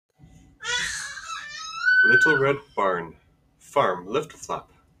Little Red Barn, Farm Lift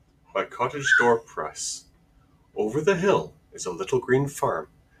Flap by Cottage Door Press. Over the hill is a little green farm,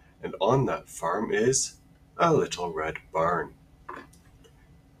 and on that farm is a little red barn.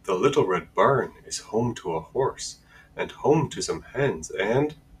 The little red barn is home to a horse, and home to some hens,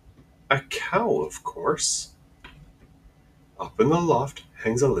 and a cow, of course. Up in the loft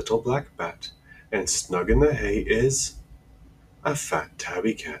hangs a little black bat, and snug in the hay is a fat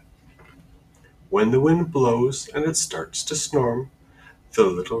tabby cat. When the wind blows and it starts to storm, the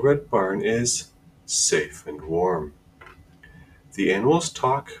little red barn is safe and warm. The animals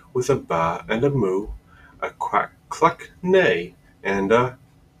talk with a baa and a moo, a quack cluck neigh, and a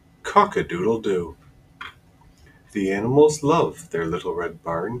cock-a-doodle-doo. The animals love their little red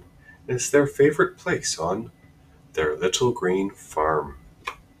barn, and it's their favorite place on their little green farm.